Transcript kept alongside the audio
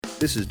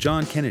This is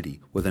John Kennedy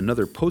with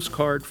another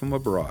postcard from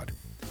abroad,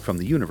 from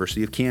the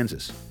University of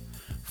Kansas.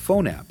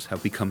 Phone apps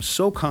have become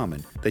so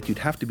common that you'd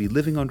have to be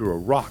living under a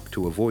rock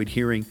to avoid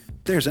hearing,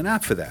 "There's an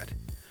app for that."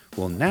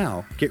 Well,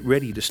 now get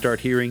ready to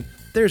start hearing,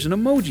 "There's an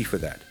emoji for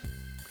that."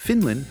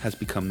 Finland has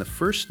become the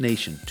first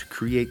nation to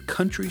create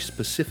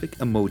country-specific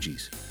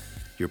emojis.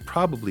 You're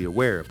probably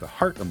aware of the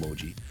heart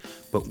emoji,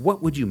 but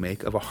what would you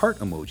make of a heart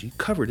emoji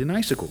covered in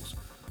icicles?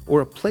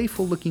 Or a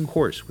playful-looking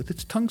horse with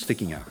its tongue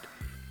sticking out?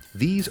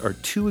 These are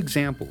two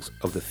examples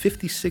of the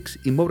 56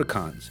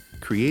 emoticons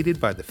created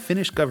by the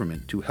Finnish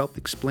government to help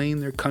explain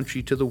their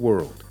country to the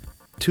world.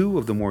 Two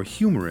of the more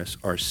humorous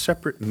are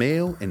separate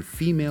male and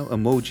female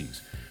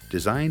emojis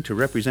designed to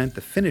represent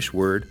the Finnish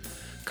word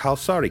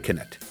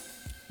Kalsarikännit,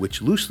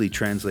 which loosely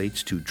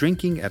translates to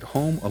drinking at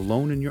home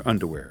alone in your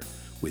underwear,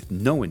 with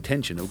no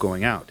intention of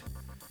going out.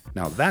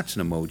 Now that's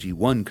an emoji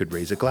one could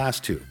raise a glass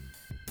to.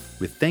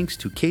 With thanks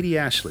to Katie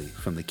Ashley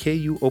from the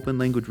KU Open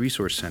Language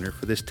Resource Center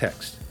for this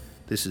text,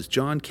 this is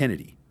John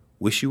Kennedy.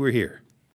 Wish you were here.